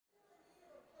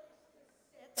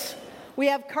We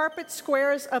have carpet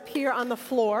squares up here on the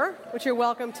floor, which you're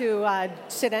welcome to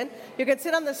sit in. You can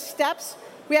sit on the steps.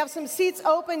 We have some seats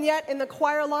open yet in the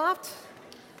choir loft.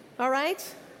 All right?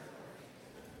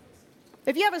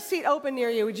 If you have a seat open near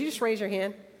you, would you just raise your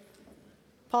hand?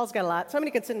 Paul's got a lot.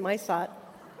 Somebody can sit in my spot.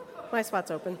 My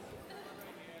spot's open.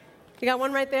 You got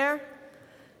one right there?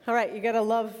 All right, you got to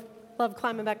love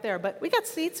climbing back there. But we got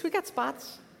seats, we got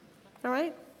spots. All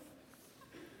right?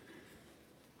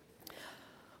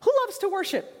 Who loves to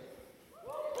worship?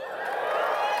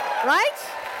 Right?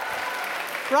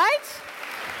 Right?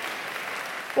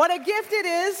 What a gift it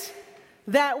is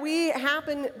that we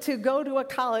happen to go to a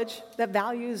college that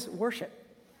values worship.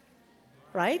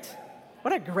 Right?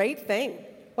 What a great thing.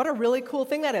 What a really cool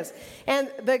thing that is. And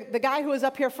the guy who was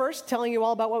up here first telling you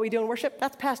all about what we do in worship,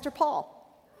 that's Pastor Paul.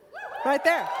 Right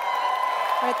there.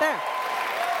 Right there.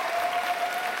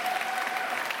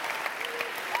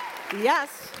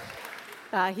 Yes.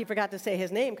 He forgot to say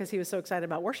his name because he was so excited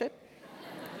about worship,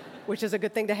 which is a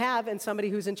good thing to have in somebody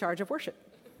who's in charge of worship.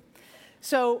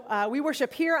 So we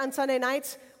worship here on Sunday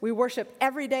nights. We worship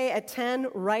every day at 10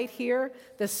 right here.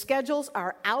 The schedules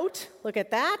are out. Look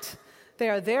at that. They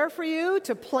are there for you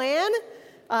to plan.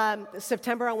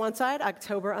 September on one side,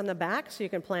 October on the back, so you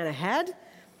can plan ahead.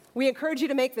 We encourage you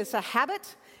to make this a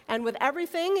habit. And with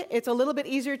everything, it's a little bit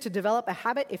easier to develop a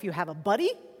habit if you have a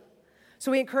buddy.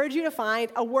 So we encourage you to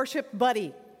find a worship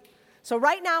buddy. So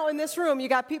right now in this room, you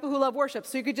got people who love worship.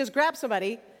 So you could just grab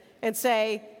somebody and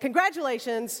say,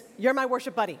 congratulations, you're my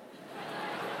worship buddy.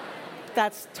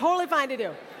 That's totally fine to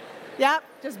do. Yep,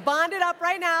 just bond it up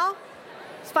right now.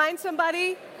 Just find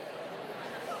somebody.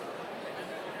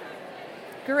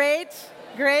 Great,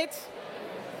 great.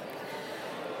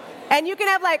 And you can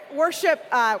have like worship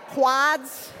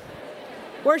quads,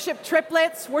 worship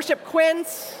triplets, worship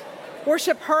quints,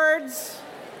 worship herds.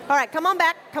 All right, come on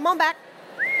back, come on back.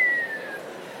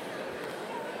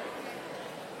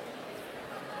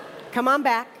 Come on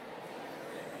back.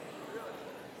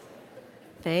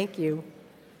 Thank you.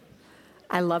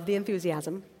 I love the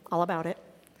enthusiasm, all about it.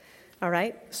 All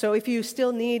right, so if you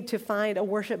still need to find a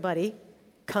worship buddy,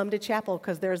 come to chapel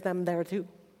because there's them there too.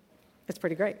 It's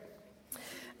pretty great.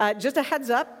 Just a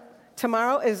heads up,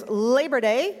 tomorrow is Labor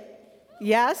Day.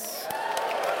 Yes.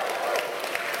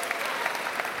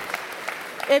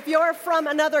 If you're from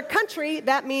another country,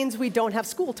 that means we don't have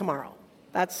school tomorrow.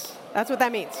 That's what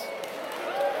that means.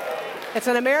 It's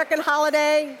an American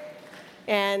holiday,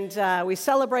 and we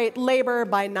celebrate labor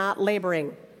by not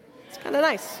laboring. It's kind of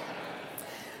nice.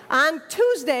 On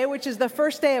Tuesday, which is the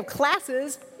first day of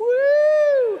classes,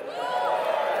 woo!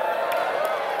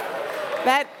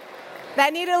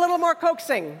 That needed a little more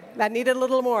coaxing. That needed a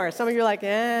little more. Some of you are like,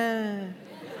 eh.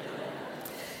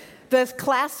 The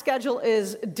class schedule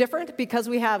is different because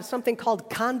we have something called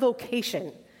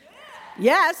convocation.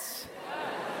 Yes.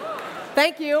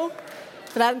 Thank you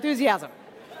for that enthusiasm.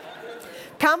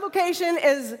 Convocation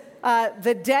is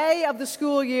the day of the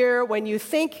school year when you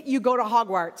think you go to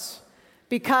Hogwarts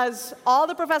because all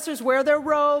the professors wear their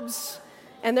robes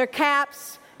and their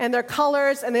caps and their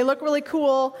colors, and they look really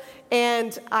cool.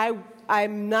 And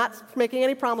I'm not making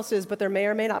any promises, but there may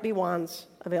or may not be wands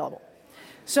available.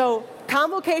 So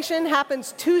convocation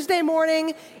happens Tuesday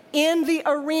morning in the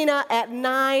arena at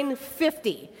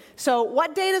 9:50. So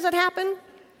what day does it happen?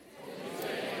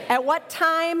 Tuesday. At what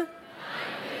time? 9:50.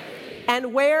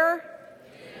 And where?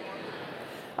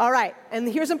 All right, and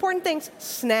here's important things,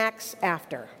 snacks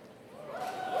after.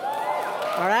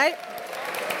 All right?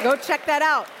 Go check that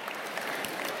out.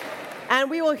 And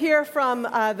we will hear from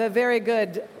the very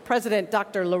good President,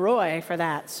 Dr. Leroy, for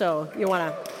that. So you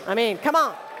want to, come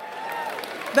on.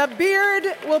 The beard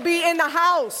will be in the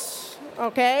house,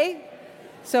 okay?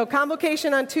 So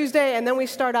convocation on Tuesday, and then we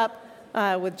start up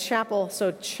with chapel.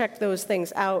 So check those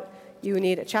things out. You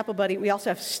need a chapel buddy. We also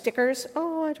have stickers.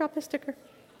 Oh, I dropped a sticker.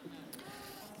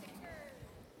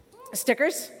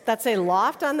 Stickers that say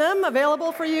LOFT on them,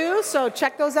 available for you. So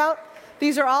check those out.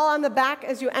 These are all on the back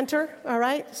as you enter, all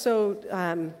right? So,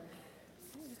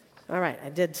 all right, I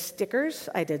did stickers.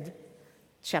 I did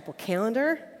chapel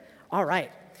calendar. All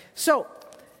right. So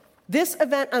this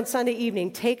event on Sunday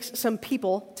evening takes some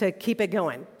people to keep it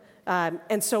going.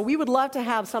 And so we would love to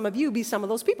have some of you be some of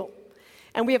those people.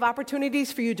 And we have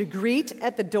opportunities for you to greet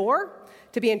at the door,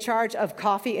 to be in charge of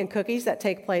coffee and cookies that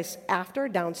take place after,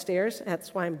 downstairs.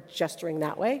 That's why I'm gesturing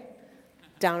that way,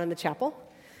 down in the chapel,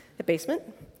 the basement.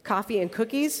 Coffee and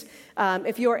cookies.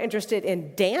 If you are interested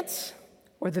in dance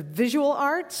or the visual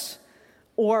arts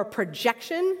or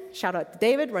projection, shout out to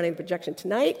David running the projection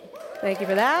tonight. Thank you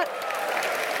for that.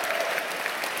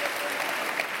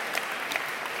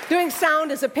 Doing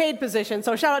sound is a paid position,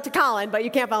 so shout out to Colin, but you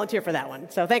can't volunteer for that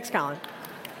one. So thanks, Colin.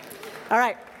 All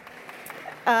right.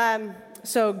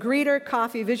 So greeter,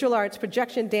 coffee, visual arts,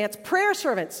 projection, dance, prayer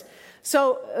servants.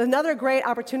 So another great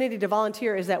opportunity to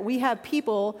volunteer is that we have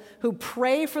people who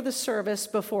pray for the service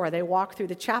before. They walk through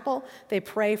the chapel, they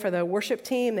pray for the worship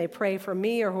team, they pray for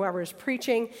me or whoever is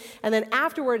preaching, and then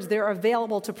afterwards they're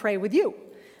available to pray with you.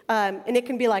 And it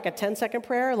can be like a 10-second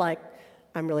prayer, like,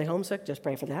 I'm really homesick, just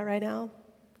pray for that right now.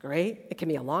 Great. It can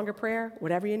be a longer prayer,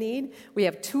 whatever you need. We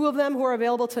have 2 of them who are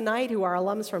available tonight who are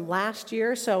alums from last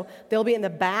year, so they'll be in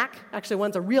the back. Actually,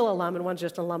 one's a real alum and one's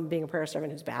just an alum being a prayer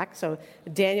servant who's back. So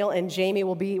Daniel and Jamie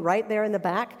will be right there in the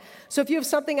back. So if you have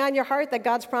something on your heart that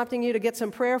God's prompting you to get some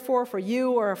prayer for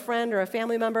you or a friend or a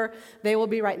family member, they will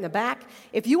be right in the back.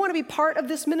 If you want to be part of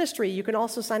this ministry, you can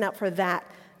also sign up for that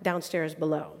downstairs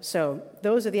below. So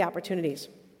those are the opportunities.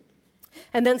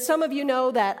 And then some of you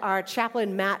know that our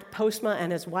chaplain, Matt Postma,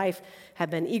 and his wife have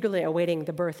been eagerly awaiting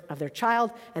the birth of their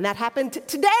child, and that happened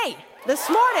today, this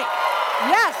morning.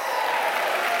 Yes.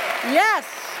 Yes.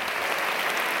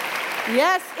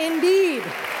 Yes, indeed.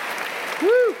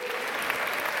 Woo.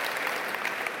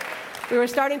 We were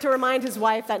starting to remind his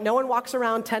wife that no one walks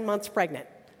around 10 months pregnant.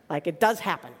 Like, it does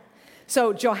happen.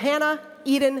 So Johanna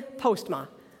Eden Postma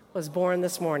was born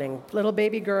this morning, little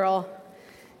baby girl.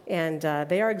 And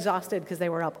they are exhausted because they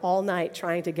were up all night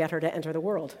trying to get her to enter the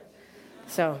world.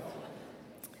 So,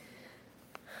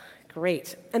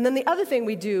 great. And then the other thing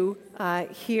we do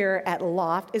here at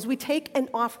LOFT is we take an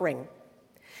offering.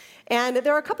 And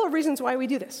there are a couple of reasons why we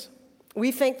do this.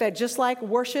 We think that just like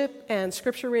worship and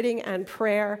scripture reading and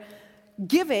prayer,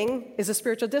 giving is a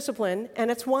spiritual discipline,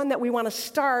 and it's one that we want to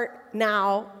start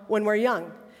now when we're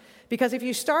young. Because if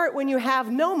you start when you have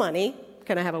no money,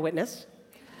 can I have a witness?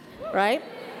 Right?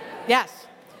 Yes.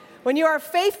 When you are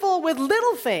faithful with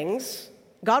little things,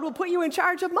 God will put you in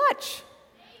charge of much.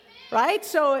 Right?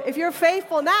 So if you're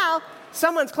faithful now,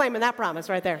 someone's claiming that promise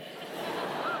right there.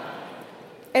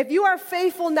 If you are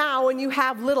faithful now and you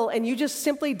have little and you just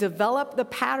simply develop the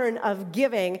pattern of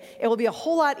giving, it will be a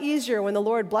whole lot easier when the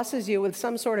Lord blesses you with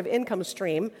some sort of income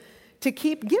stream to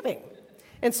keep giving.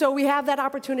 And so we have that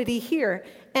opportunity here.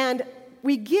 And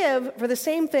we give for the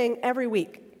same thing every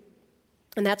week.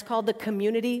 And that's called the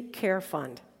Community Care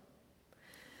Fund.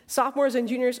 Sophomores and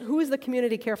juniors, who is the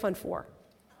Community Care Fund for?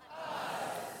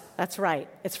 That's right.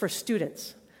 It's for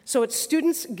students. So it's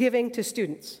students giving to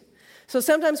students. So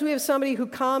sometimes we have somebody who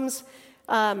comes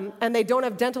and they don't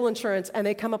have dental insurance and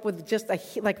they come up with just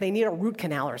like they need a root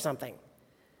canal or something.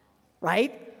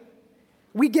 Right?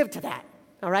 We give to that.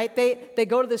 All right? They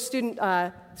go to the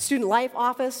student life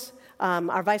office.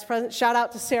 Our vice president, shout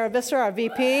out to Sarah Visser, our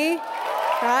VP.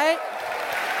 Right?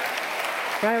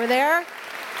 Right over there.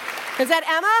 Is that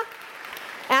Emma?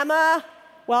 Emma,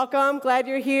 welcome. Glad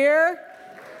you're here.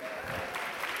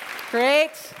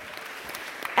 Great.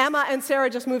 Emma and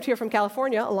Sarah just moved here from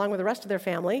California along with the rest of their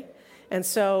family. And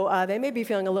so they may be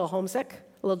feeling a little homesick,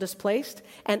 a little displaced.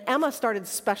 And Emma started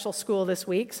special school this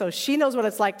week, so she knows what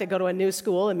it's like to go to a new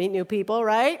school and meet new people,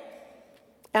 right?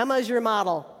 Emma is your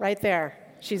model right there.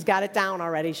 She's got it down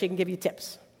already. She can give you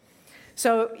tips.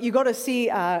 So you go to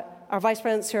see our Vice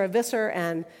President, Sarah Visser,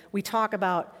 and we talk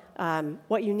about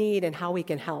what you need and how we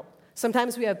can help.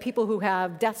 Sometimes we have people who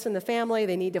have deaths in the family.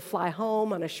 They need to fly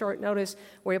home on a short notice.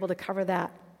 We're able to cover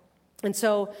that. And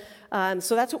so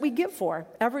that's what we give for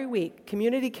every week.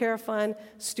 Community Care Fund,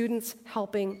 students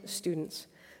helping students.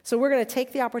 So we're going to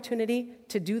take the opportunity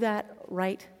to do that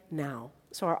right now.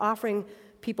 So our offering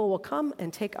people will come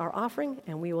and take our offering,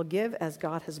 and we will give as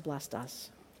God has blessed us.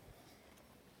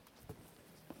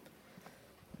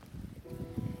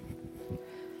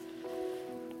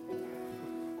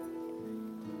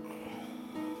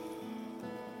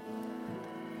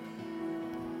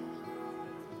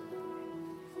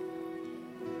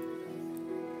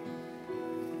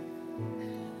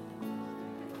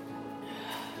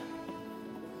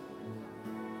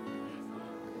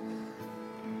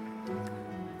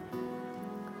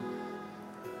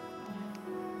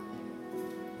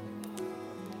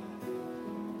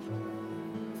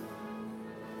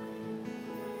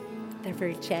 They're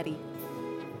very chatty.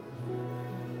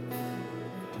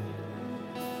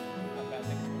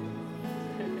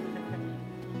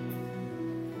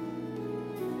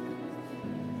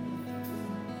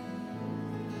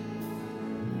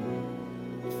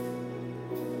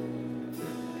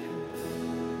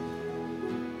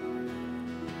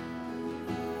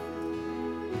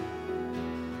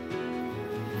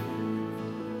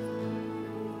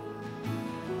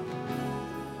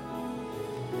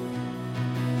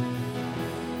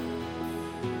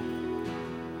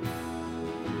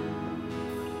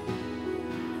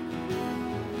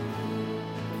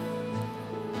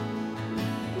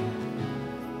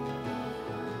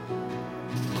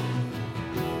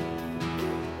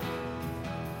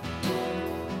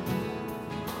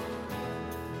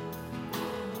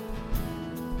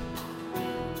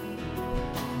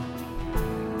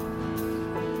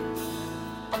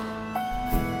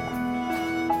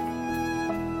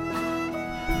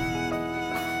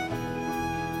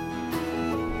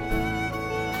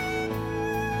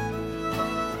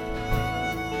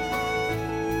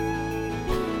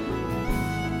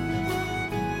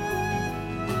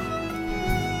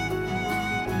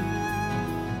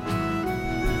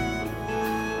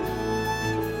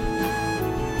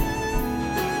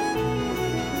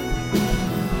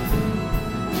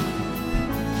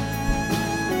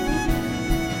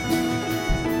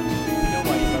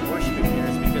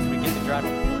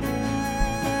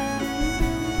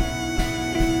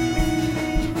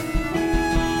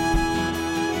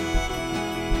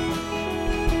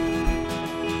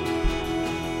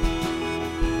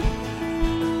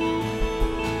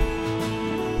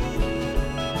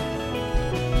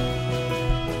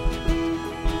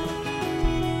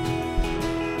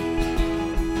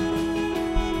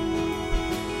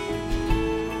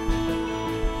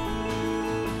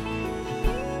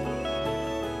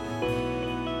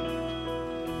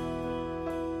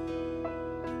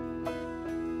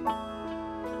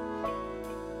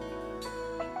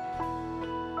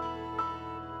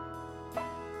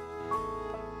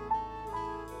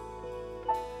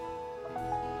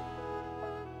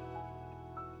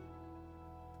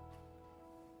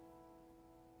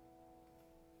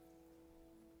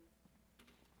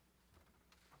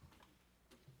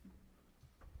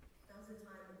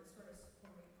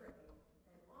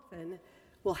 often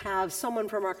we'll have someone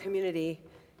from our community.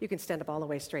 You can stand up all the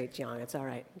way straight, Jiang. It's all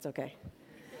right. It's okay.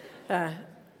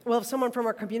 We'll have someone from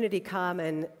our community come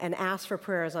and ask for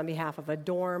prayers on behalf of a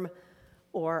dorm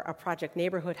or a project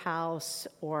neighborhood house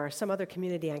or some other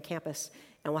community on campus,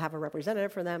 and we'll have a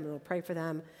representative for them, and we'll pray for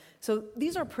them. So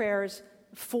these are prayers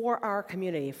for our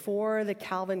community, for the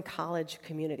Calvin College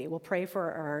community. We'll pray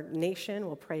for our nation.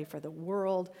 We'll pray for the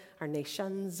world, our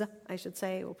nations, I should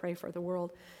say. We'll pray for the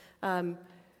world.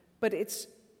 But it's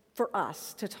for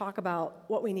us to talk about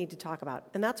what we need to talk about.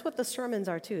 And that's what the sermons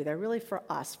are, too. They're really for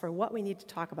us, for what we need to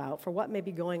talk about, for what may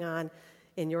be going on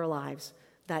in your lives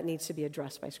that needs to be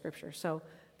addressed by Scripture. So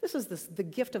this is the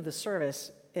gift of the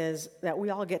service, is that we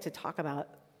all get to talk about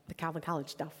the Calvin College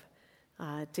stuff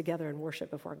together and worship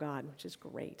before God, which is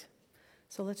great.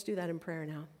 So let's do that in prayer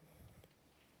now.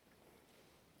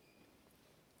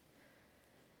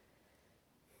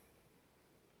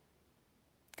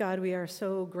 God, we are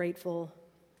so grateful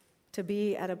to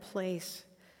be at a place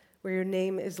where your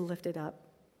name is lifted up.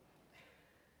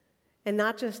 And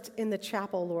not just in the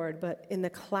chapel, Lord, but in the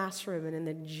classroom and in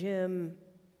the gym,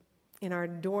 in our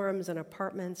dorms and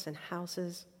apartments and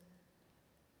houses.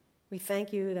 We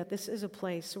thank you that this is a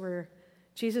place where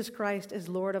Jesus Christ is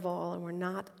Lord of all, and we're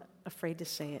not afraid to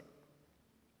say it.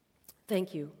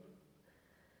 Thank you.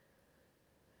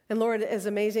 And Lord, as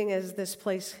amazing as this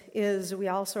place is, we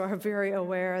also are very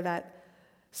aware that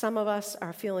some of us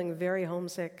are feeling very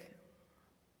homesick.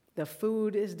 The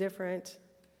food is different,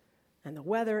 and the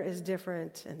weather is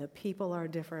different, and the people are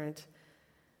different,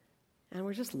 and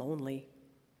we're just lonely.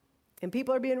 And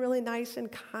people are being really nice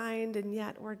and kind, and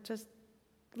yet we're just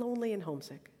lonely and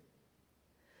homesick.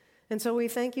 And so we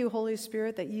thank you, Holy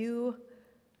Spirit, that you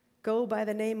go by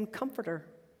the name Comforter.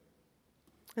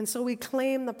 And so we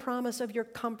claim the promise of your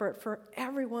comfort for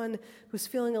everyone who's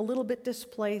feeling a little bit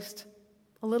displaced,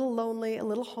 a little lonely, a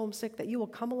little homesick, that you will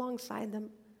come alongside them.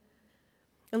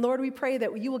 And Lord, we pray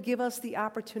that you will give us the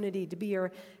opportunity to be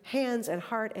your hands and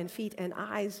heart and feet and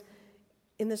eyes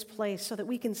in this place so that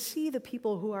we can see the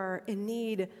people who are in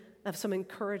need of some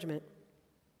encouragement,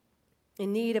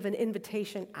 in need of an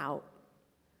invitation out,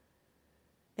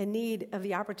 in need of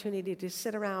the opportunity to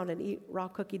sit around and eat raw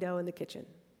cookie dough in the kitchen.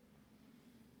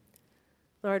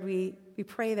 Lord, we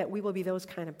pray that we will be those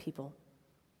kind of people,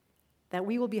 that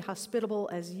we will be hospitable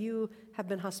as you have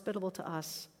been hospitable to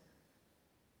us.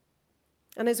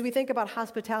 And as we think about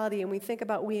hospitality and we think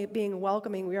about being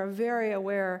welcoming, we are very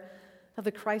aware of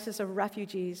the crisis of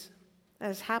refugees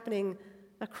that is happening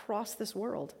across this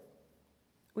world.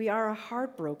 We are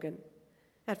heartbroken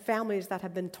at families that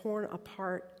have been torn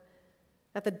apart,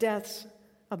 at the deaths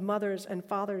of mothers and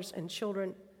fathers and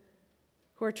children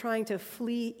who are trying to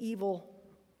flee evil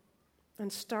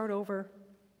and start over.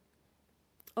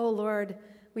 Oh Lord,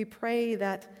 we pray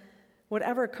that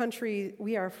whatever country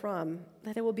we are from,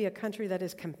 that it will be a country that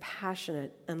is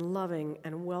compassionate and loving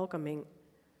and welcoming.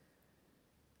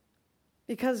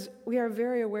 Because we are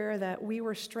very aware that we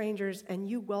were strangers and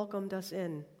you welcomed us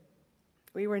in.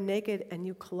 We were naked and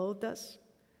you clothed us.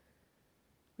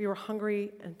 We were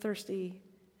hungry and thirsty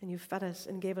and you fed us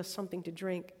and gave us something to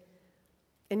drink.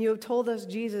 And you have told us,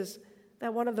 Jesus,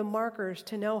 that one of the markers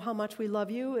to know how much we love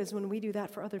you is when we do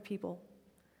that for other people.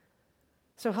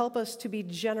 So help us to be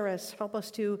generous. Help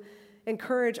us to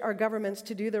encourage our governments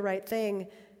to do the right thing.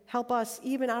 Help us,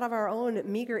 even out of our own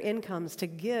meager incomes, to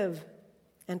give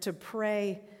and to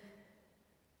pray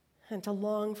and to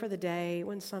long for the day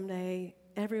when someday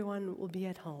everyone will be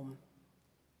at home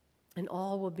and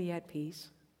all will be at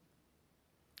peace.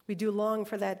 We do long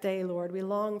for that day, Lord. We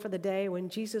long for the day when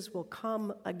Jesus will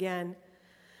come again.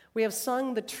 We have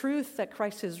sung the truth that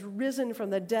Christ has risen from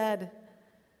the dead,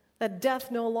 that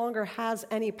death no longer has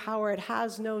any power, it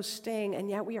has no sting, and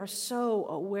yet we are so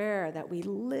aware that we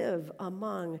live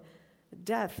among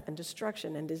death and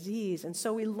destruction and disease, and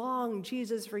so we long,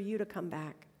 Jesus, for you to come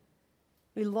back.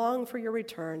 We long for your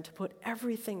return to put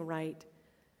everything right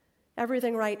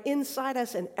inside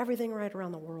us and everything right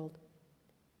around the world.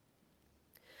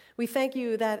 We thank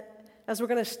you that as we're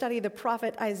going to study the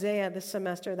prophet Isaiah this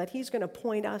semester, that he's going to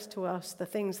point us the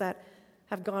things that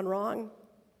have gone wrong.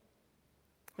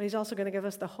 But he's also going to give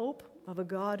us the hope of a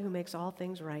God who makes all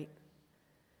things right.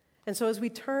 And so as we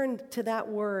turn to that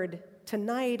word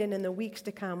tonight and in the weeks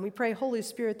to come, we pray, Holy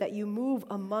Spirit, that you move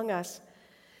among us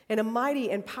in a mighty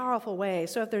and powerful way.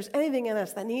 So if there's anything in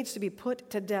us that needs to be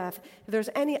put to death, if there's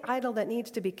any idol that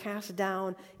needs to be cast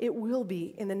down, it will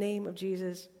be in the name of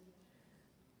Jesus.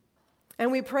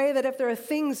 And we pray that if there are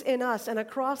things in us and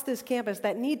across this campus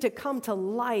that need to come to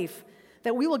life,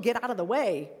 that we will get out of the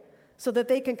way so that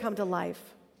they can come to life.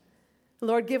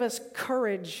 Lord, give us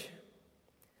courage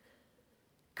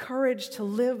courage to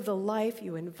live the life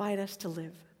you invite us to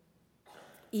live,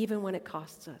 even when it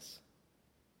costs us.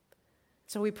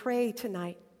 So we pray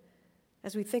tonight,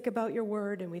 as we think about your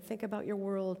word and we think about your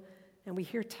world and we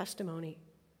hear testimony,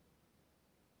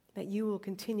 that you will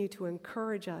continue to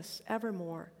encourage us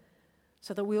evermore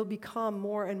so that we'll become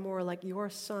more and more like your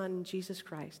Son, Jesus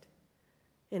Christ,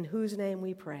 in whose name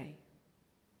we pray.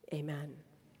 Amen.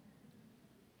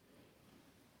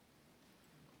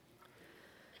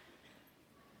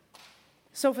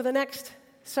 So for the next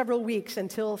several weeks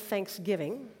until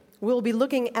Thanksgiving, we'll be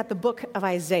looking at the book of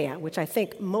Isaiah, which I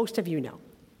think most of you know.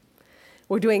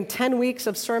 We're doing 10 weeks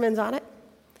of sermons on it,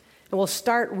 and we'll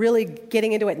start really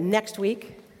getting into it next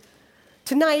week.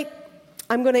 Tonight,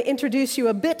 I'm going to introduce you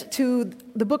a bit to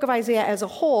the book of Isaiah as a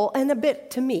whole and a bit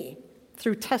to me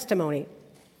through testimony.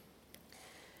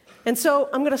 And so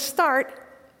I'm going to start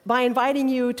by inviting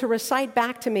you to recite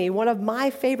back to me one of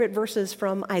my favorite verses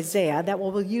from Isaiah that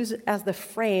we'll use as the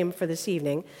frame for this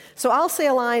evening. So I'll say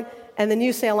a line, and then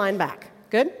you say a line back.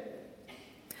 Good?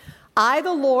 I,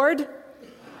 the Lord,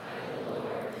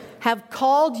 have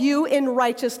called you in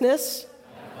righteousness.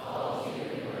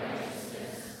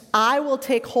 I will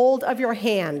take hold of your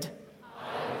hand.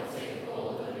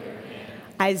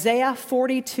 Isaiah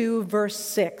 42, verse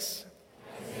 6.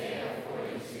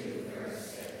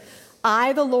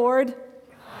 I, the Lord,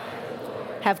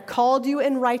 have called you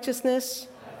in righteousness.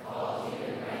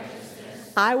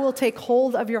 I will take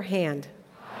hold of your hand.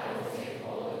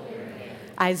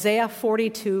 Isaiah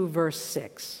 42, verse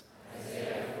 6.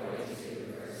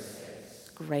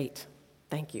 Great.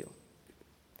 Thank you.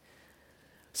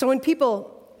 So when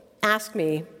people ask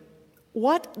me,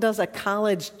 what does a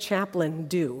college chaplain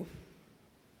do?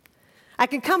 I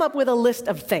can come up with a list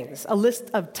of things, a list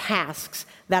of tasks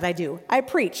that I do. I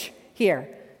preach here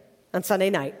on Sunday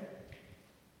night.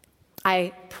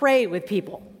 I pray with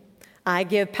people. I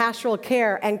give pastoral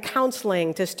care and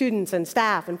counseling to students and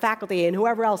staff and faculty and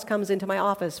whoever else comes into my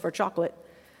office for chocolate.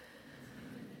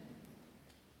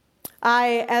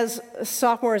 As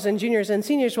sophomores and juniors and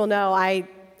seniors will know,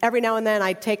 every now and then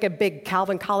I take a big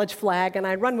Calvin College flag and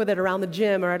I run with it around the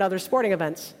gym or at other sporting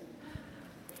events.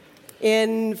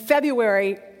 In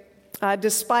February,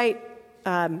 despite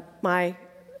my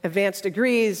advanced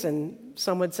degrees and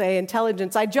some would say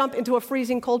intelligence, I jump into a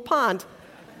freezing cold pond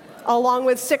along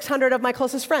with 600 of my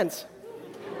closest friends.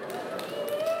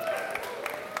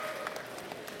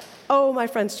 Oh, my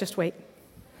friends, just wait.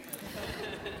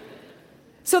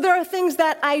 So there are things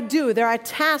that I do. There are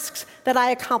tasks that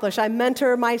I accomplish. I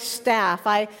mentor my staff.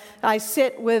 I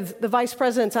sit with the vice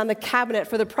presidents on the cabinet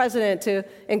for the president to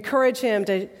encourage him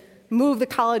to move the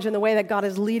college in the way that God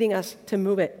is leading us to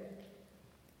move it.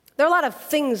 There are a lot of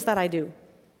things that I do.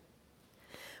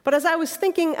 But as I was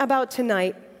thinking about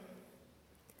tonight,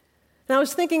 and I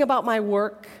was thinking about my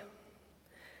work,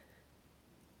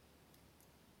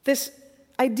 this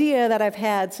idea that I've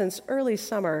had since early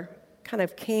summer kind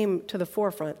of came to the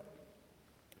forefront.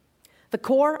 The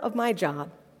core of my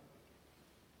job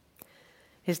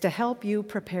is to help you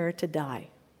prepare to die.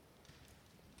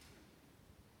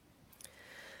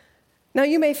 Now,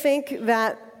 you may think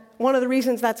that one of the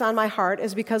reasons that's on my heart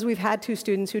is because we've had 2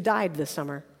 students who died this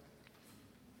summer.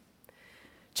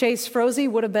 Chase Froese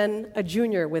would have been a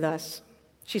junior with us.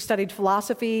 She studied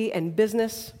philosophy and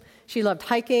business. She loved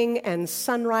hiking and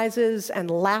sunrises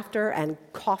and laughter and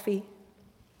coffee.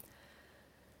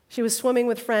 She was swimming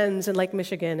with friends in Lake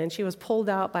Michigan, and she was pulled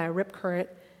out by a rip current,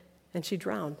 and she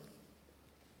drowned.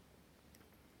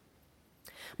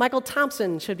 Michael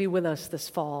Thompson should be with us this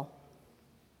fall.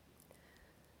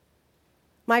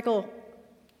 Michael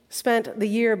spent the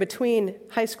year between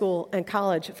high school and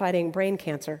college fighting brain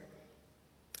cancer.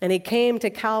 And he came to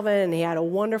Calvin, and he had a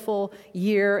wonderful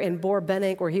year in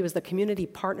Boer-Benninck, where he was the community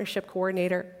partnership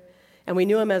coordinator. And we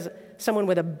knew him as someone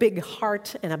with a big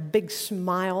heart and a big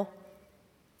smile.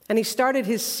 And he started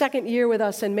his 2nd year with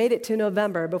us and made it to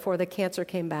November before the cancer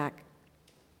came back.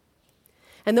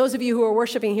 And those of you who were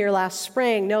worshiping here last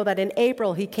spring know that in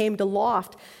April he came to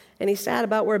LOFT, and he sat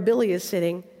about where Billy is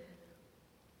sitting.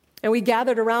 And we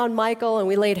gathered around Michael, and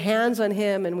we laid hands on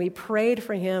him, and we prayed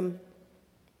for him.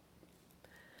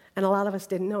 And a lot of us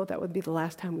didn't know that would be the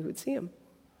last time we would see him.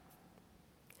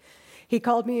 He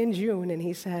called me in June, and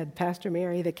he said, "Pastor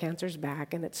Mary, the cancer's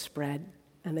back, and it's spread,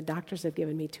 and the doctors have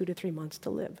given me 2 to 3 months to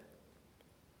live."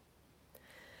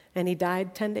 And he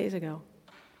died 10 days ago.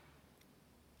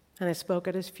 And I spoke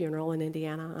at his funeral in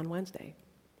Indiana on Wednesday.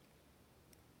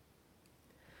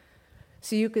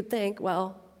 So you could think,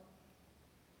 well,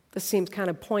 this seems kind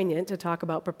of poignant to talk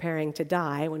about preparing to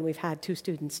die when we've had 2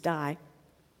 students die.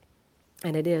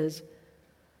 And it is.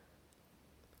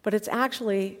 But it's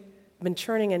actually been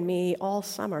churning in me all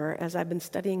summer as I've been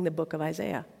studying the book of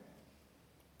Isaiah.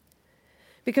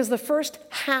 Because the first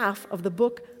half of the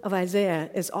book of Isaiah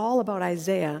is all about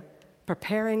Isaiah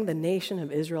preparing the nation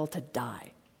of Israel to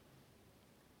die.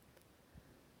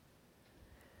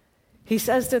 He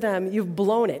says to them, you've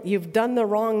blown it. You've done the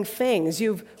wrong things.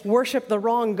 You've worshiped the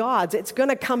wrong gods. It's going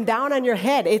to come down on your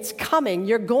head. It's coming.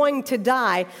 You're going to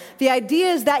die. The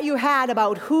ideas that you had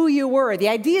about who you were, the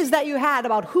ideas that you had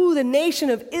about who the nation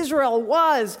of Israel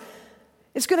was,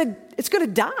 it's going to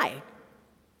die.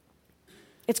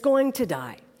 It's going to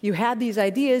die. You had these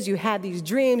ideas. You had these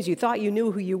dreams. You thought you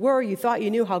knew who you were. You thought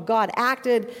you knew how God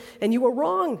acted, and you were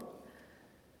wrong.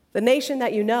 The nation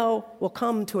that you know will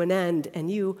come to an end, and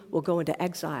you will go into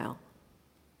exile.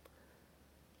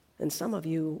 And some of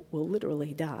you will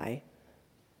literally die,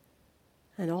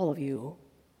 and all of you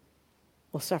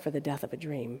will suffer the death of a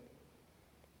dream.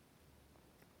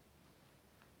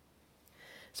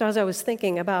 So as I was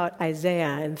thinking about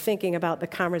Isaiah and thinking about the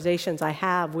conversations I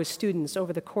have with students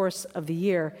over the course of the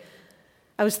year,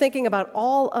 I was thinking about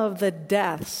all of the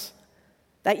deaths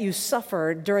that you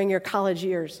suffered during your college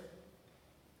years.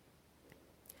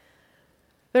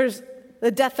 There's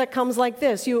the death that comes like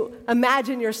this. You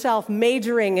imagine yourself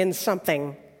majoring in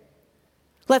something.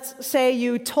 Let's say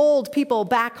you told people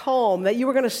back home that you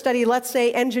were going to study, let's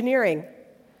say, engineering.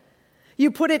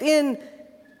 You put it in,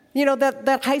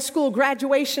 that high school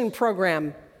graduation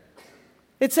program.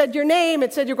 It said your name,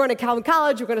 it said you're going to Calvin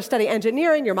College, you're going to study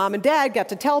engineering. Your mom and dad got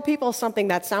to tell people something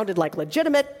that sounded like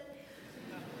legitimate.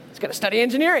 He's going to study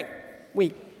engineering.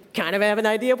 We kind of have an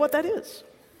idea of what that is.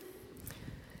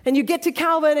 And you get to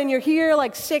Calvin, and you're here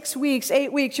like 6 weeks,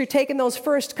 8 weeks. You're taking those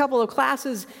first couple of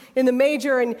classes in the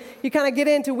major, and you kind of get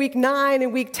into week 9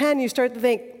 and week 10. You start to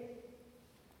think,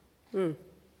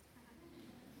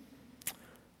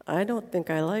 I don't think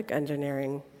I like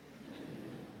engineering.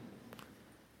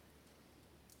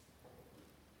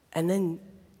 And then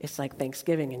it's like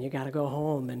Thanksgiving, and you got to go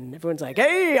home, and everyone's like,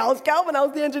 hey, how's Calvin?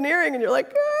 How's the engineering? And you're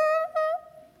like,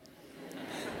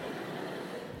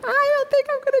 I don't think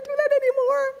I'm going to do that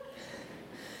anymore.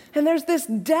 And there's this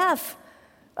death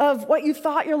of what you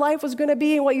thought your life was going to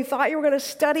be and what you thought you were going to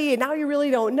study, and now you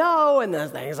really don't know, and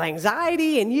there's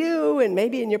anxiety in you and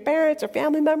maybe in your parents or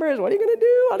family members. What are you going to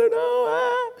do? I don't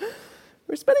know.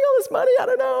 We're spending all this money. I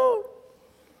don't know.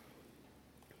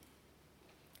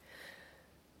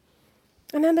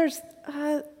 And then there's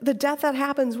the death that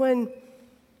happens when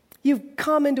you've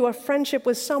come into a friendship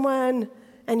with someone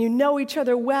and you know each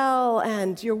other well,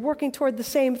 and you're working toward the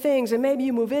same things, and maybe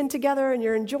you move in together, and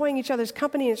you're enjoying each other's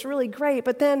company, and it's really great,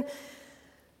 but then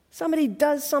somebody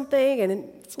does something, and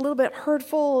it's a little bit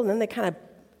hurtful, and then they kind of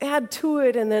add to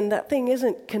it, and then that thing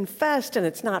isn't confessed, and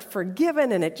it's not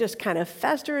forgiven, and it just kind of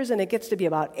festers, and it gets to be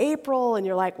about April, and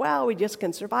you're like, well, we just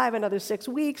can survive another 6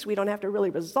 weeks. We don't have to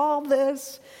really resolve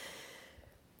this.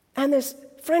 And this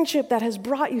friendship that has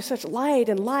brought you such light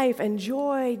and life and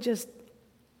joy just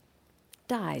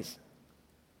dies.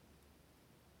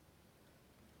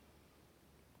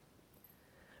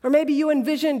 Or maybe you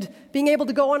envisioned being able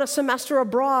to go on a semester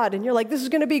abroad, and you're like, this is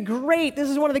going to be great. This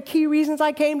is one of the key reasons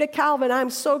I came to Calvin. I'm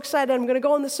so excited. I'm going to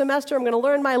go on this semester. I'm going to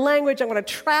learn my language. I'm going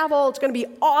to travel. It's going to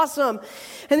be awesome.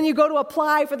 And then you go to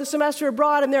apply for the semester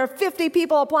abroad, and there are 50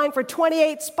 people applying for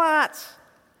 28 spots.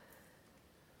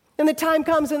 And the time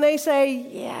comes, and they say,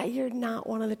 yeah, you're not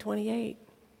one of the 28.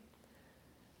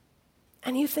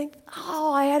 And you think,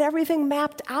 oh, I had everything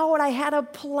mapped out. I had a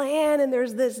plan, and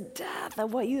there's this death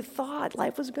of what you thought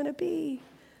life was going to be.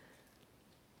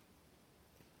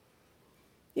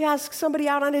 You ask somebody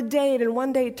out on a date, and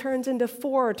one date turns into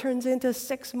 4, turns into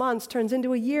 6 months, turns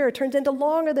into a year, turns into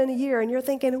longer than a year, and you're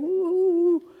thinking,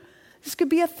 ooh, this could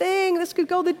be a thing. This could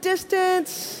go the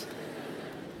distance.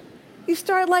 You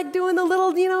start doing the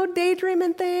little,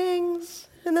 daydreaming things,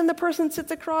 and then the person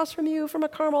sits across from you from a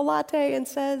caramel latte and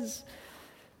says,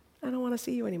 I don't want to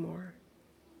see you anymore.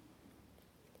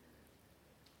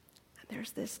 And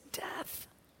there's this death.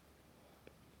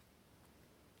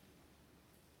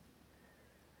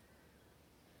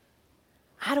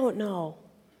 I don't know.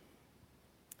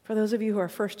 For those of you who are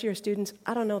first-year students,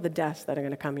 I don't know the deaths that are going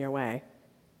to come your way.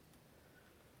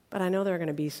 But I know there are going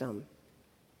to be some.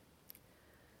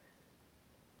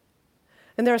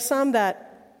 And there are some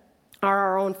that are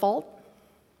our own fault,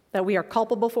 that we are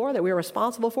culpable for, that we are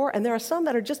responsible for, and there are some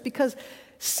that are just because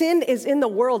sin is in the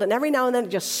world, and every now and then it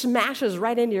just smashes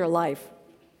right into your life.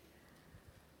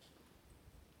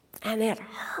 And it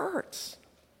hurts.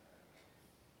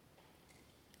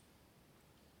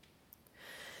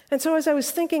 And so as I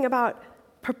was thinking about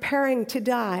preparing to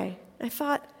die, I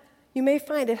thought you may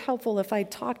find it helpful if I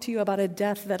talk to you about a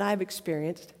death that I've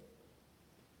experienced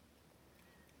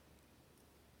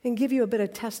and give you a bit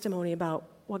of testimony about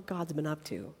what God's been up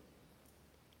to.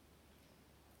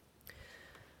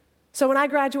 So when I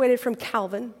graduated from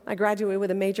Calvin, I graduated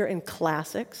with a major in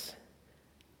classics.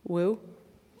 Woo.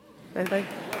 Anybody?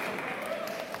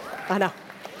 I know.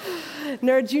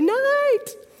 Nerds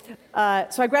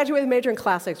unite! So I graduated with a major in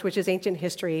classics, which is ancient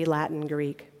history, Latin,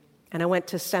 Greek. And I went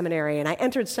to seminary, and I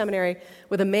entered seminary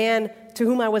with a man to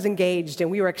whom I was engaged,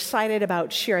 and we were excited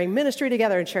about sharing ministry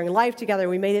together and sharing life together.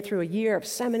 We made it through a year of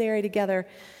seminary together,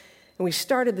 and we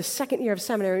started the second year of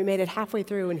seminary. We made it halfway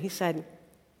through, and he said,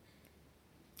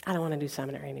 I don't want to do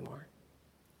seminary anymore.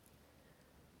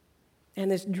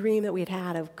 And this dream that we'd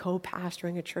had of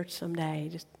co-pastoring a church someday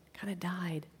just kind of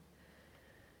died.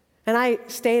 And I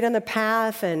stayed on the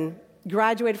path and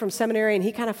graduated from seminary, and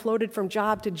he kind of floated from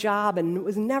job to job and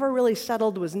was never really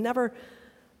settled, was never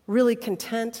really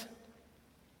content.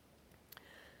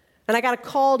 And I got a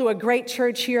call to a great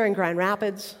church here in Grand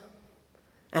Rapids,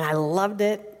 and I loved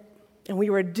it, and we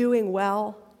were doing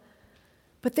well.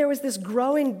 But there was this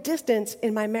growing distance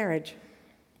in my marriage,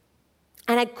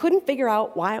 and I couldn't figure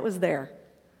out why it was there.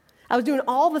 I was doing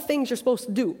all the things you're supposed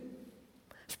to do,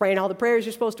 praying all the prayers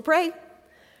you're supposed to pray,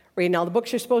 reading all the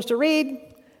books you're supposed to read,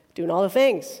 doing all the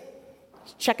things,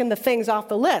 checking the things off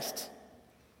the list.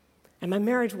 And my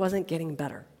marriage wasn't getting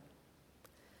better.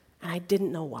 And I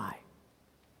didn't know why.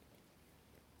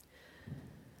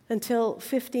 Until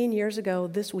 15 years ago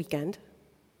this weekend,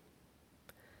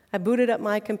 I booted up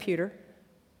my computer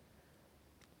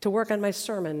to work on my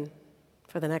sermon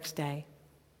for the next day.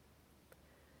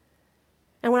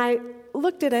 And when I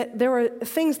looked at it, there were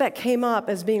things that came up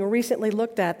as being recently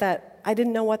looked at that I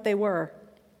didn't know what they were.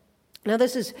 Now,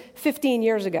 this is 15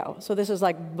 years ago, so this is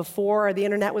like before the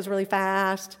internet was really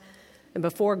fast and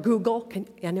before Google.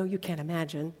 I know you can't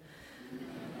imagine.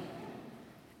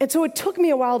 And so it took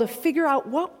me a while to figure out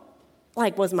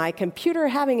was my computer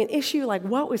having an issue?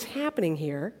 What was happening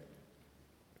here?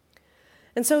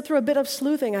 And so through a bit of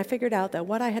sleuthing, I figured out that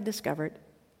what I had discovered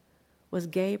was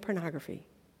gay pornography.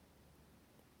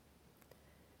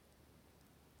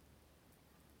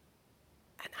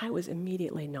 And I was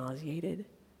immediately nauseated.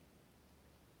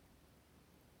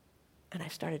 And I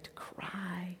started to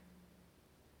cry.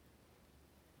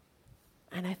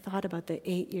 And I thought about the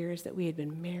 8 years that we had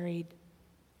been married.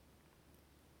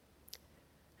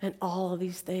 And all of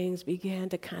these things began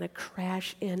to kind of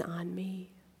crash in on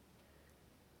me.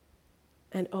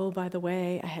 And oh, by the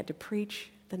way, I had to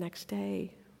preach the next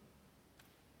day.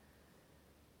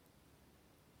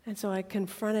 And so I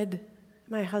confronted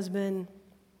my husband,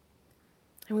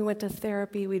 and we went to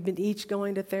therapy. We'd been each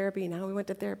going to therapy. Now we went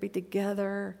to therapy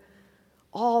together,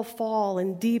 all fall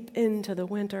and deep into the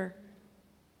winter.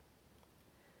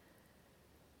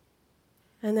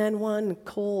 And then one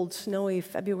cold, snowy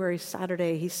February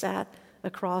Saturday, he sat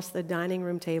across the dining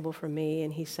room table from me,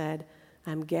 and he said,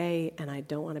 I'm gay, and I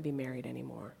don't want to be married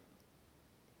anymore.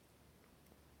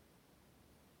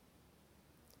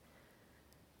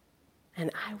 And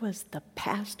I was the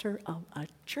pastor of a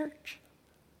church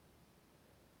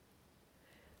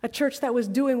that was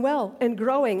doing well and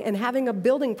growing and having a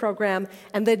building program.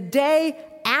 And the day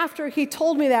after he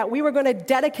told me that, we were going to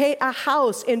dedicate a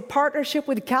house in partnership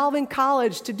with Calvin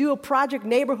College to do a project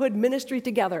neighborhood ministry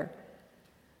together.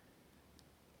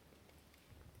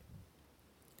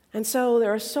 And so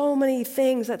there are so many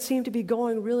things that seem to be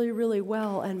going really, really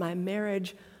well, and my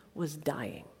marriage was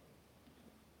dying.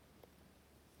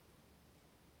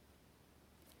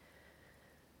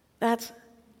 That's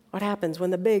what happens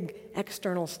when the big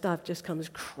external stuff just comes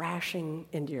crashing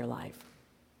into your life.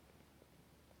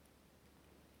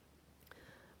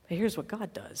 But here's what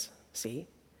God does, see?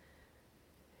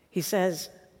 He says,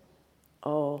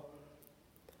 oh,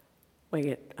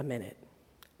 wait a minute.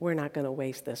 We're not going to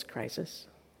waste this crisis.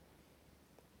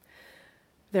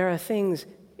 There are things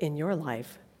in your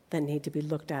life that need to be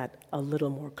looked at a little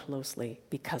more closely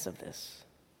because of this.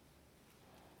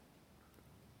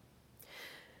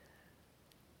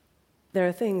 There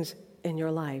are things in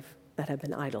your life that have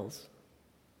been idols,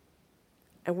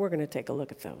 and we're going to take a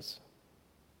look at those.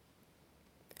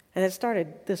 And it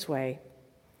started this way.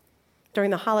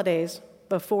 During the holidays,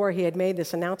 before he had made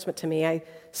this announcement to me, I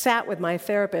sat with my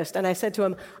therapist, and I said to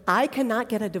him, I cannot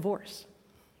get a divorce.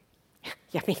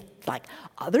 I mean,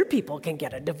 other people can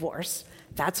get a divorce.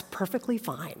 That's perfectly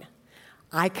fine.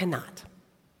 I cannot.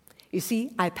 You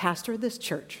see, I pastor this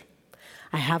church.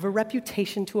 I have a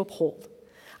reputation to uphold.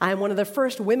 I am one of the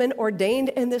first women ordained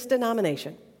in this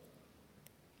denomination.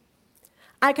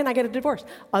 I cannot get a divorce.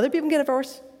 Other people can get a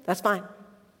divorce. That's fine.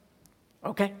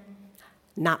 Okay.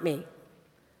 Not me.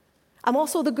 I'm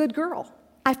also the good girl.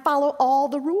 I follow all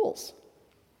the rules.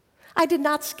 I did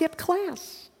not skip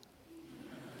class.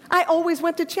 I always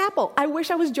went to chapel. I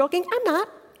wish I was joking. I'm not.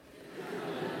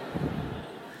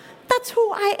 That's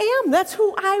who I am. That's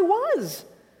who I was.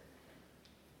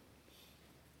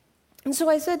 And so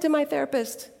I said to my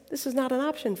therapist, this is not an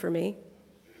option for me.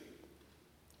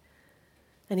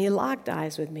 And he locked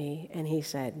eyes with me and he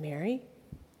said, Mary,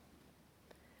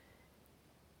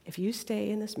 if you stay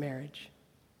in this marriage,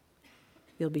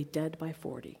 you'll be dead by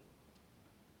 40.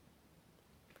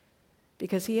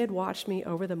 Because he had watched me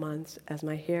over the months as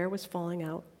my hair was falling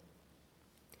out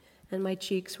and my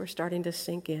cheeks were starting to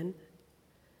sink in,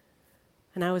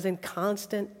 and I was in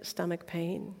constant stomach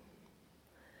pain,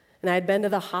 and I had been to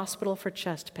the hospital for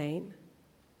chest pain.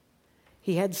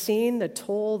 He had seen the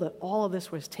toll that all of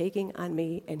this was taking on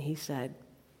me, and he said,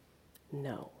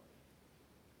 no.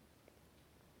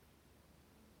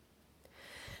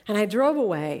 And I drove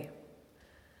away,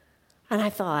 and I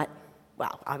thought,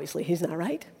 well, obviously he's not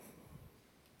right.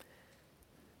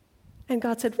 And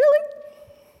God said, really?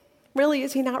 Really,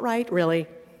 is he not right? Really?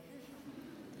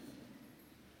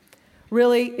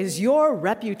 Really, is your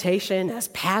reputation as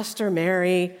Pastor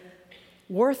Mary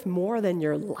worth more than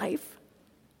your life?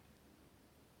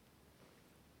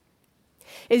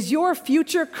 Is your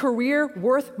future career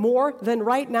worth more than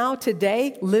right now,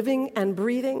 today, living and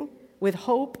breathing with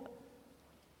hope?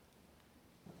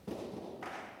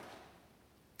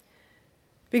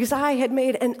 Because I had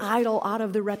made an idol out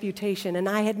of the reputation, and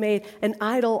I had made an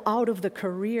idol out of the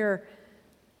career.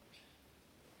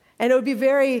 And it would be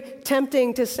very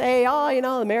tempting to say, oh,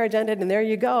 the marriage ended and there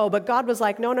you go. But God was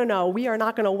like, no, we are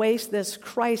not going to waste this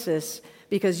crisis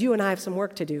because you and I have some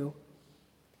work to do.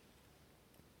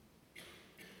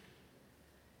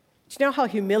 Do you know how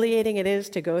humiliating it is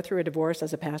to go through a divorce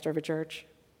as a pastor of a church?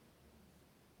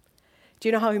 Do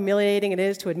you know how humiliating it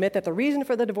is to admit that the reason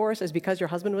for the divorce is because your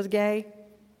husband was gay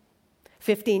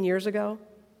 15 years ago?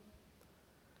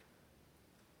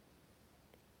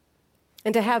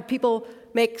 And to have people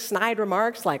make snide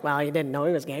remarks like, well, you didn't know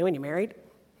he was gay when you married?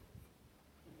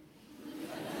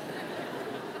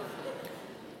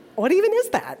 What even is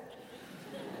that?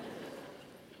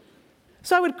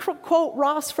 So I would quote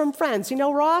Ross from Friends. You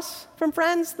know Ross from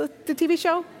Friends, the TV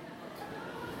show?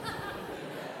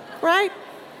 Right?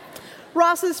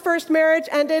 Ross's first marriage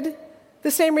ended the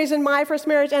same reason my first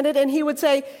marriage ended, and he would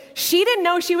say, she didn't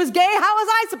know she was gay, how was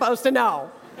I supposed to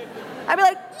know? I'd be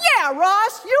like, yeah,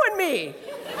 Ross, you and me.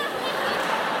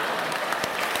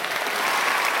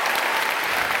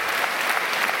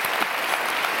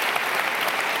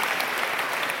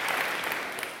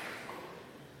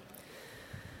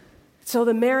 So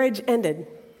the marriage ended,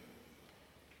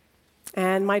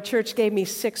 and my church gave me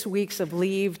 6 weeks of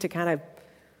leave to kind of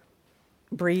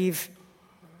breathe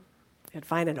and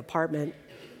find an apartment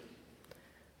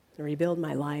and rebuild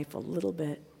my life a little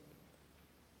bit.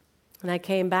 And I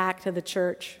came back to the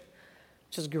church,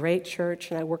 which is a great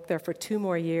church, and I worked there for 2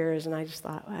 more years, and I just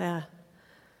thought,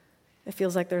 it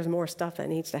feels like there's more stuff that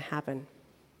needs to happen.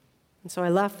 And so I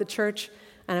left the church,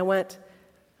 and I went.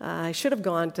 I should have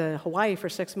gone to Hawaii for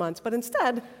 6 months, but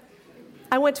instead,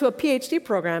 I went to a PhD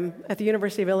program at the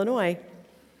University of Illinois,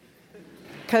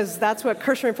 because that's what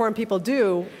Christian Reformed people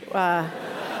do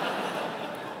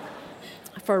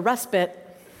for respite.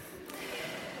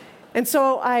 And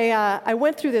so I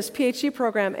went through this PhD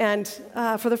program, and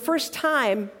for the first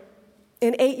time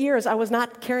in 8 years, I was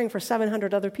not caring for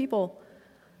 700 other people,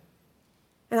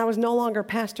 and I was no longer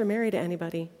Pastor Mary to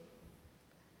anybody.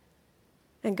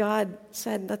 And God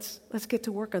said, let's get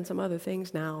to work on some other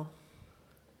things now,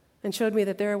 and showed me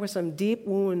that there were some deep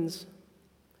wounds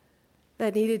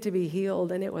that needed to be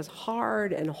healed, and it was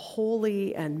hard and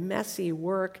holy and messy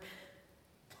work.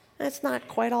 And it's not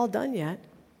quite all done yet.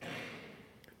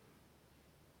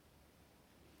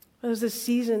 It was this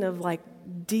season of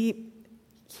deep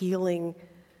healing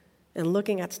and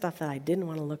looking at stuff that I didn't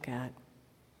want to look at.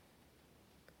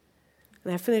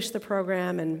 And I finished the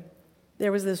program, and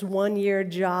there was this 1-year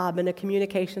job in a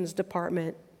communications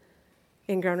department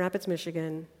in Grand Rapids,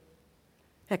 Michigan,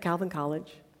 at Calvin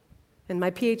College. And my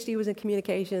PhD was in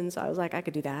communications. I was like, I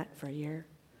could do that for a year.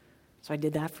 So I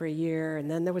did that for a year.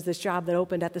 And then there was this job that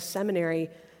opened at the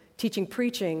seminary, teaching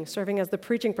preaching, serving as the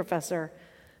preaching professor.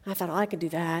 And I thought, I could do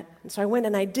that. And so I went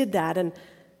and I did that. And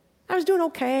I was doing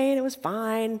okay, and it was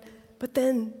fine. But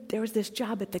then there was this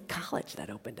job at the college that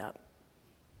opened up,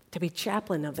 to be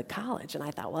chaplain of the college. And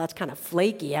I thought, well, that's kind of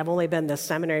flaky. I've only been the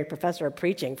seminary professor of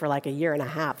preaching for a year and a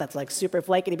half. That's super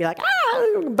flaky to be like,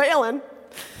 I'm bailing.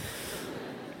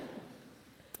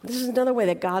 This is another way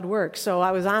that God works. So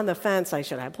I was on the fence.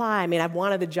 Should I apply? I've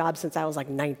wanted the job since I was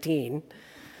 19.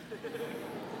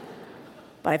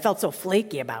 But I felt so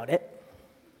flaky about it.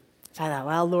 So I thought,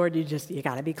 well, Lord, you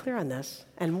got to be clear on this.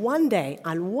 And one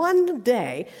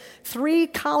day, 3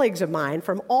 colleagues of mine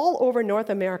from all over North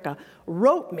America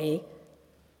wrote me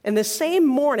in the same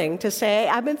morning to say,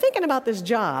 I've been thinking about this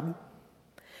job,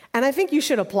 and I think you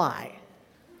should apply.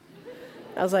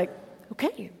 I was like,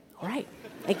 okay, all right,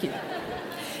 thank you.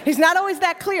 He's not always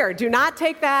that clear. Do not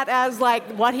take that as like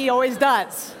what he always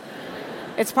does.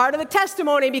 It's part of the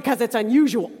testimony because it's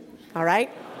unusual, all right?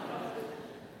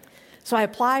 So I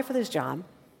applied for this job,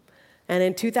 and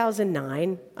in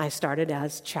 2009, I started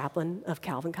as chaplain of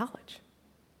Calvin College.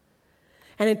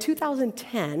 And in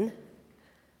 2010,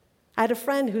 I had a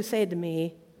friend who said to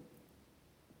me,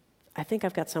 I think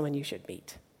I've got someone you should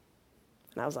meet.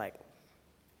 And I was like,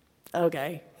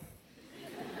 okay.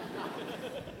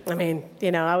 I mean,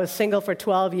 I was single for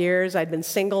 12 years. I'd been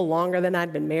single longer than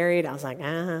I'd been married. I was like,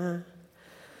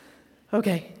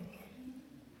 okay.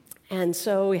 And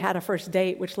so we had a first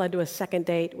date, which led to a second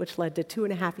date, which led to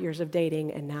 2.5 years of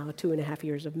dating, and now 2.5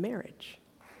 years of marriage.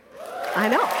 I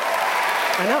know.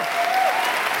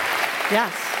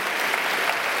 Yes.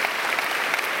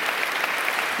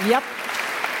 Yep.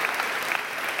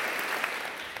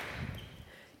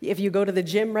 If you go to the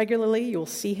gym regularly, you'll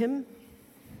see him.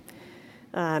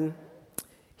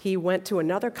 He went to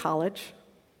another college.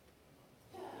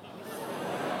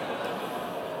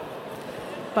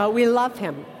 But we love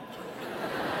him.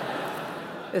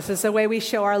 This is the way we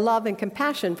show our love and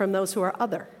compassion from those who are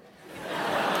other.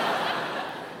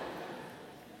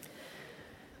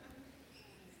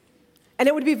 And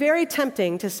it would be very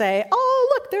tempting to say, oh,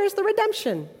 look, there's the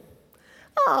redemption.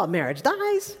 Oh, marriage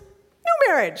dies. New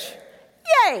marriage.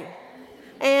 Yay!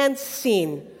 And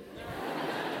scene.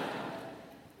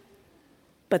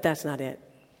 But that's not it.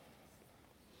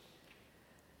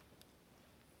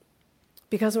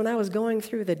 Because when I was going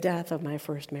through the death of my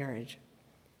first marriage,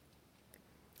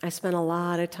 I spent a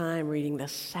lot of time reading the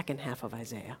second half of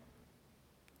Isaiah.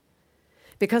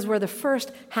 Because where the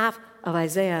first half of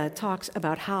Isaiah talks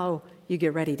about how you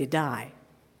get ready to die,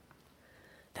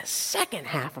 the second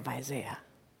half of Isaiah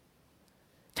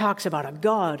talks about a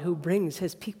God who brings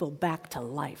his people back to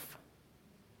life.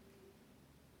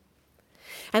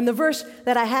 And the verse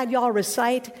that I had y'all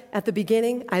recite at the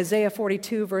beginning, Isaiah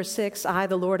 42, verse 6, I,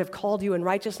 the Lord, have called you in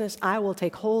righteousness. I will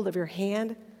take hold of your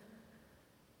hand.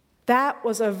 That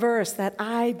was a verse that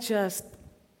I just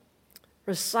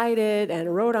recited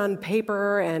and wrote on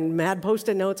paper and had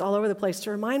Post-it notes all over the place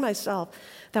to remind myself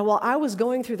that while I was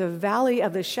going through the valley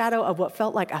of the shadow of what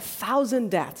felt like 1,000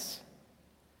 deaths,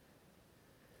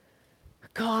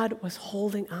 God was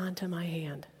holding on to my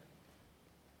hand.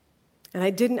 And I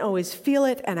didn't always feel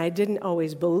it, and I didn't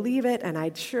always believe it, and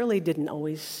I surely didn't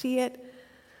always see it.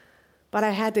 But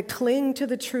I had to cling to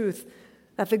the truth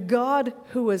that the God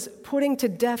who was putting to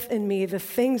death in me the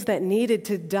things that needed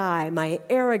to die, my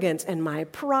arrogance and my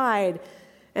pride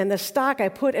and the stock I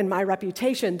put in my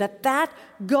reputation, that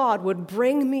God would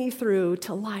bring me through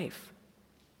to life.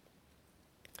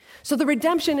 So the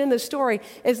redemption in the story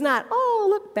is not, oh,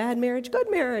 look, bad marriage,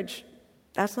 good marriage.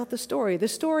 That's not the story. The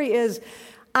story is,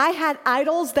 I had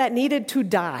idols that needed to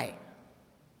die,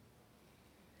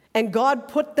 and God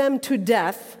put them to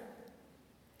death,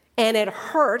 and it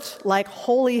hurt like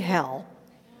holy hell.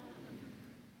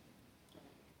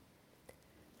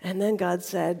 And then God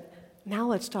said, now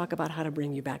let's talk about how to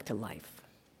bring you back to life.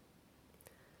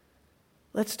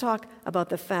 Let's talk about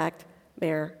the fact,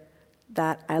 Mayor,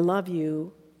 that I love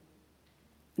you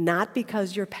not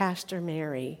because you're Pastor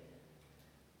Mary,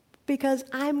 because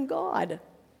I'm God.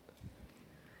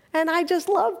 And I just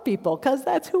love people because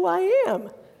that's who I am.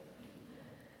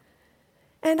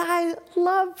 And I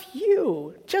love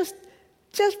you just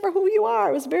for who you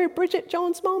are. It was a very Bridget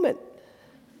Jones moment.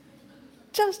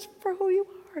 Just for who you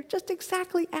are, just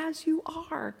exactly as you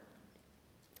are.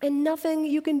 And nothing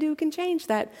you can do can change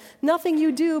that. Nothing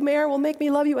you do, Mayor, will make me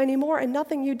love you any more, and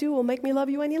nothing you do will make me love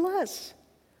you any less.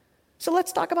 So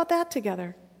let's talk about that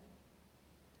together.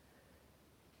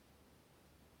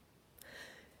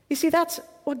 You see, that's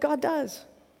what God does.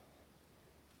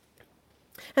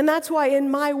 And that's why in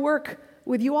my work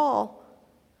with you all,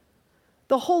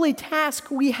 the holy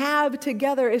task we have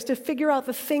together is to figure out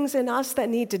the things in us that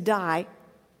need to die,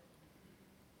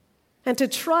 and to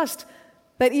trust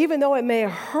that even though it may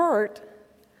hurt,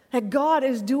 that God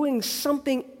is doing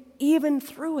something even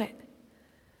through it.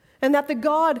 And that the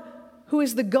God who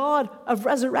is the God of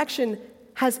resurrection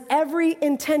has every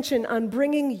intention on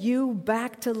bringing you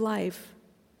back to life.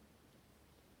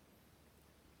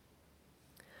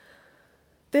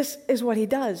 This is what he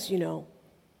does,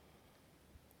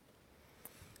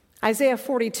 Isaiah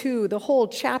 42, the whole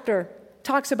chapter,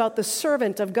 talks about the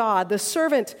servant of God, the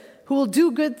servant who will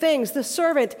do good things, the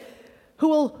servant who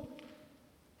will,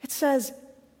 it says,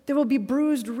 there will be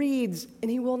bruised reeds, and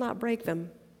he will not break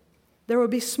them. There will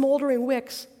be smoldering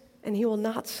wicks, and he will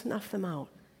not snuff them out.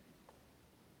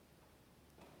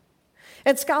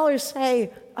 And scholars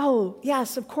say, oh,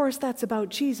 yes, of course that's about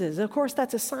Jesus. Of course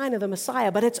that's a sign of the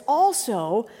Messiah. But it's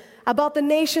also about the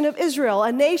nation of Israel,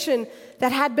 a nation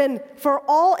that had been, for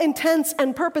all intents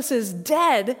and purposes,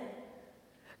 dead.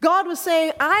 God was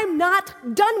saying, I'm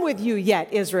not done with you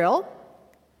yet, Israel.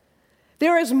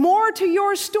 There is more to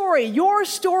your story. Your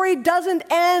story doesn't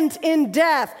end in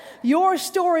death. Your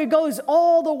story goes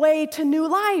all the way to new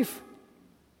life.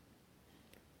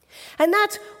 And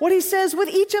that's what he says with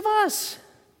each of us.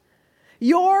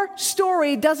 Your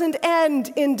story doesn't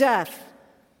end in death.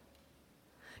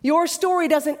 Your story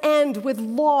doesn't end with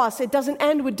loss. It doesn't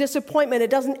end with disappointment. It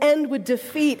doesn't end with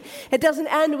defeat. It doesn't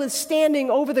end with standing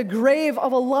over the grave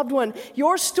of a loved one.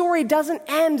 Your story doesn't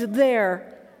end there.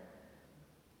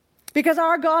 Because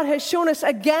our God has shown us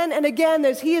again and again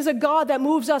that he is a God that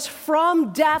moves us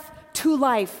from death to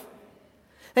life.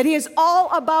 That he is all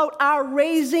about our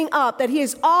raising up, that he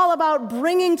is all about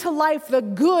bringing to life the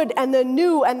good and the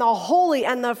new and the holy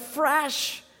and the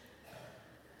fresh.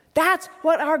 That's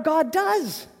what our God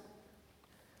does.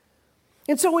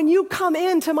 And so when you come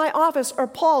into my office or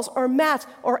Paul's or Matt's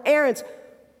or Aaron's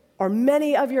or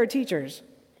many of your teachers,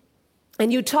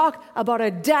 and you talk about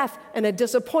a death and a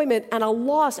disappointment and a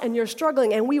loss and you're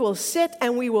struggling, and we will sit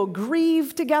and we will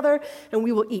grieve together and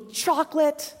we will eat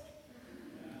chocolate.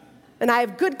 And I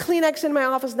have good Kleenex in my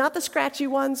office, not the scratchy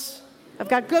ones. I've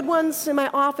got good ones in my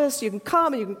office. You can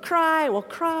come and you can cry, and we'll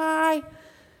cry.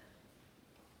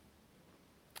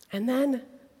 And then,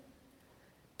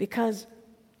 because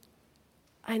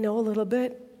I know a little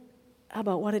bit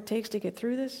about what it takes to get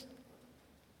through this,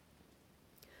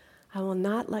 I will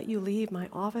not let you leave my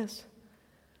office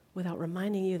without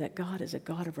reminding you that God is a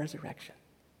God of resurrection.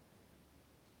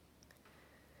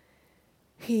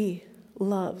 He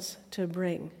loves to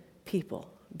bring people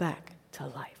back to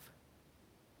life.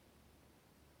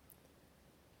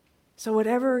 So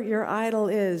whatever your idol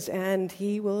is, and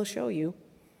he will show you,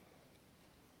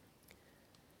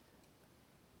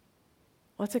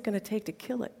 what's it going to take to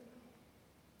kill it?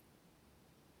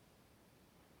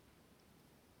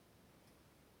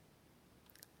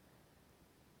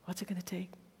 What's it going to take?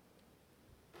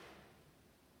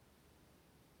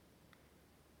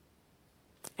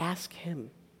 Ask him.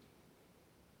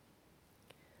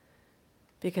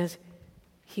 Because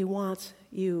he wants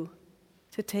you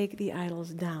to take the idols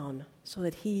down so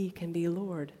that he can be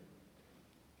Lord.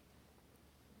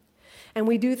 And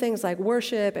we do things like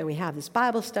worship, and we have this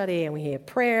Bible study, and we have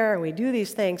prayer, and we do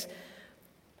these things.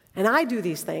 And I do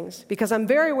these things because I'm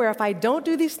very aware if I don't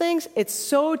do these things, it's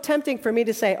so tempting for me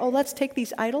to say, oh, let's take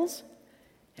these idols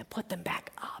and put them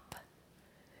back up.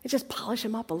 And just polish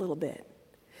them up a little bit.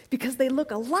 Because they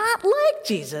look a lot like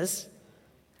Jesus,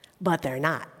 but they're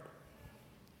not.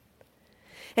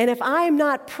 And if I'm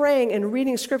not praying and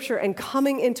reading scripture and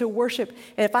coming into worship,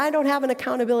 and if I don't have an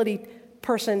accountability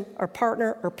person or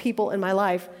partner or people in my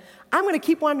life, I'm going to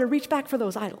keep wanting to reach back for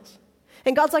those idols.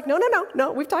 And God's like,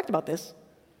 no, we've talked about this.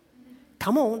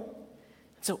 Come on.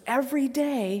 So every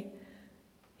day,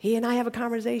 he and I have a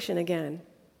conversation again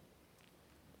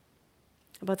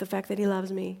about the fact that he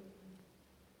loves me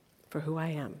for who I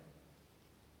am.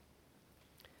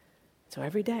 So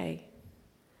every day,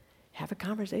 have a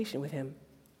conversation with him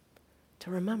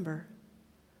to remember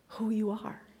who you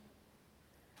are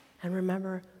and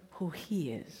remember who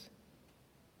he is.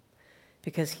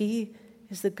 Because he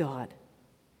is the God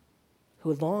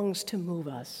who longs to move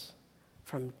us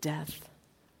from death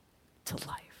to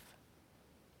life.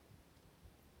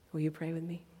 Will you pray with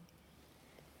me?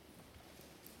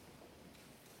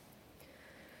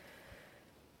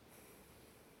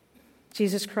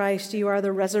 Jesus Christ, you are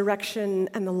the resurrection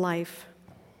and the life.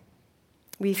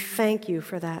 We thank you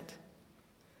for that.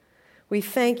 We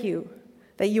thank you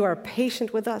that you are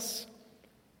patient with us,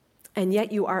 and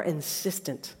yet you are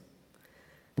insistent.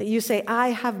 That you say, I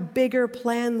have bigger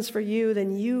plans for you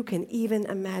than you can even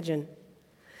imagine.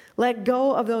 Let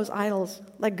go of those idols.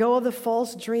 Let go of the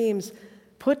false dreams.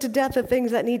 Put to death the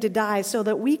things that need to die so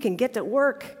that we can get to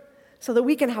work, so that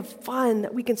we can have fun,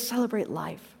 that we can celebrate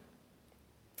life.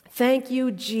 Thank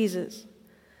you, Jesus,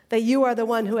 that you are the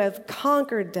one who has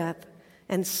conquered death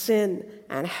and sin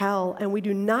and hell, and we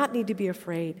do not need to be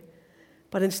afraid,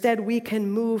 but instead we can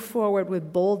move forward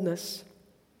with boldness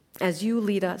as you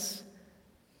lead us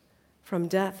from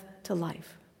death to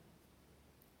life.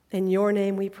 In your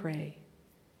name we pray.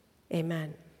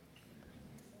 Amen.